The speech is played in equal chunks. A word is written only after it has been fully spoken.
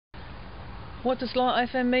What does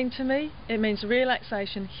LightFM mean to me? It means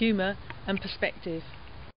relaxation, humour and perspective.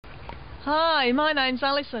 Hi, my name's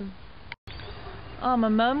Alison. I'm a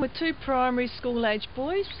mum with 2 primary school age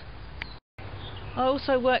boys. I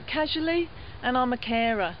also work casually and I'm a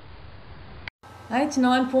carer.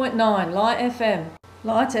 89.9 LightFM.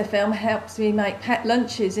 LightFM helps me make packed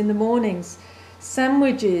lunches in the mornings,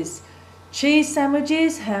 sandwiches, cheese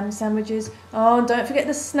sandwiches, ham sandwiches. Oh, and don't forget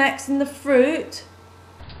the snacks and the fruit.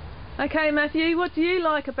 Okay, Matthew, what do you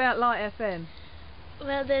like about LightFM?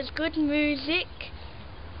 Well, there's good music,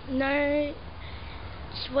 no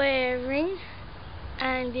swearing,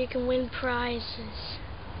 and you can win prizes.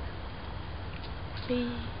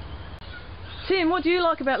 Tim, what do you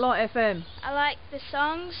like about LightFM? I like the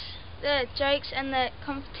songs, the jokes and the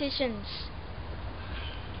competitions.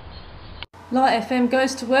 LightFM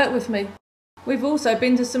goes to work with me. We've also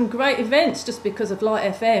been to some great events just because of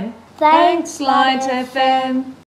LightFM. Thanks, LightFM.